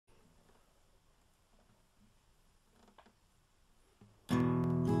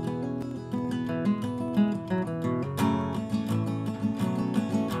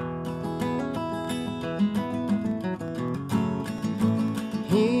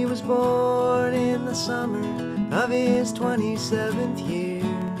born in the summer of his 27th year,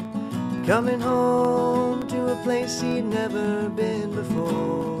 coming home to a place he'd never been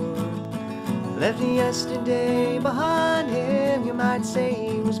before. Left yesterday behind him, you might say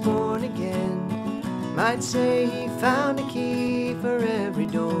he was born again. Might say he found a key for every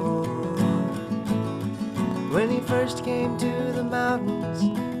door. When he first came to the mountains,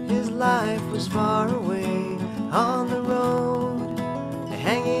 his life was far away, on the road,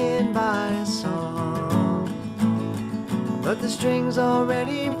 hanging by a song. But the string's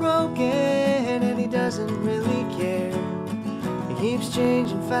already broken and he doesn't really care. He keeps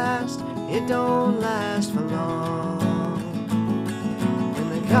changing fast, it don't last for long. In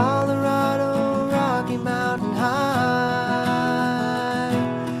the Colorado Rocky Mountain High,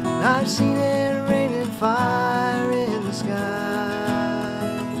 I've seen it rain and fire in the sky.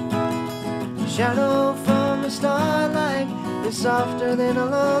 The shadow from the starlight is softer than a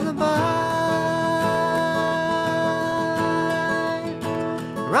lullaby.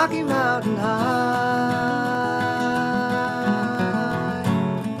 Rocky Mountain High,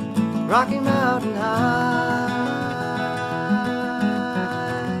 Rocky Mountain High.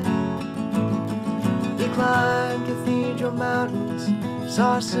 He climbed cathedral mountains,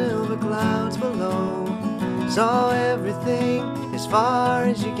 saw silver clouds below, saw everything as far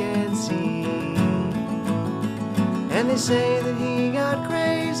as you can see. And they say that he got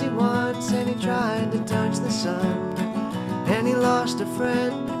crazy once and he tried to touch the sun, and he lost a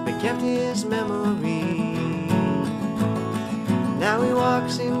friend but kept his memory. Now he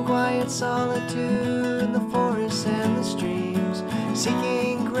walks in quiet solitude in the forests and the streams,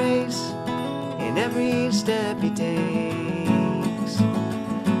 seeking grace in every step he takes.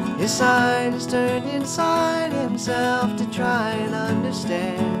 His side is turned inside himself to try and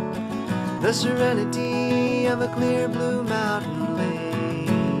understand the serenity of a clear blue mountain lake.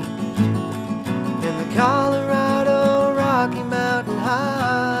 In the Colorado Rocky Mountain High,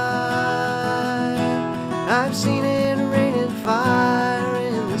 I've seen it rain and fire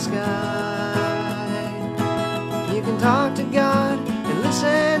in the sky. You can talk to God and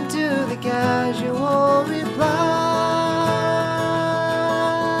listen to the casual reply.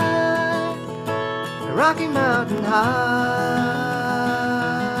 Rocky Mountain High,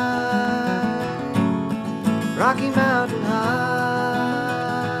 Rocky Mountain High.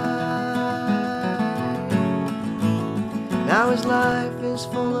 Now his life is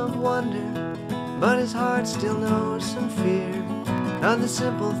full of wonder, but his heart still knows some fear of the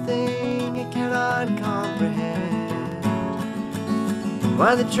simple thing it cannot comprehend.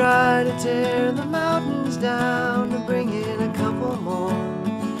 Why they try to tear the mountains down to bring in a couple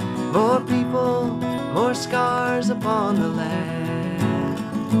more people, more scars upon the land.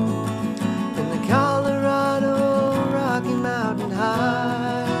 In the Colorado Rocky Mountain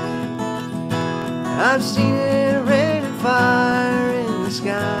High, I've seen it rain and fire in the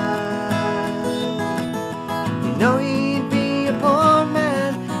sky. You know he'd be a poor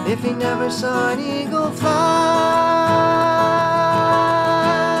man if he never saw an eagle fly.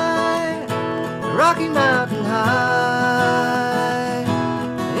 Rocky Mountain High,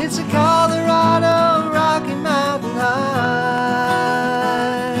 it's a Colorado Rocky Mountain High.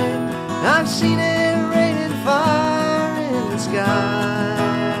 I've seen it rain and fire in the sky.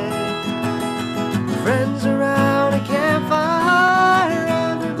 Friends around a campfire,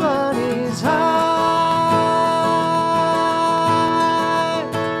 everybody's high.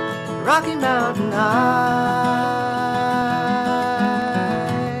 Rocky Mountain High,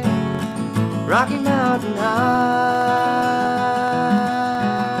 Rocky Mountain High,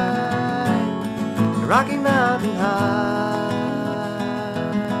 Rocky Mountain High,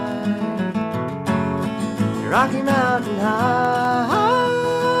 Rocky Mountain High.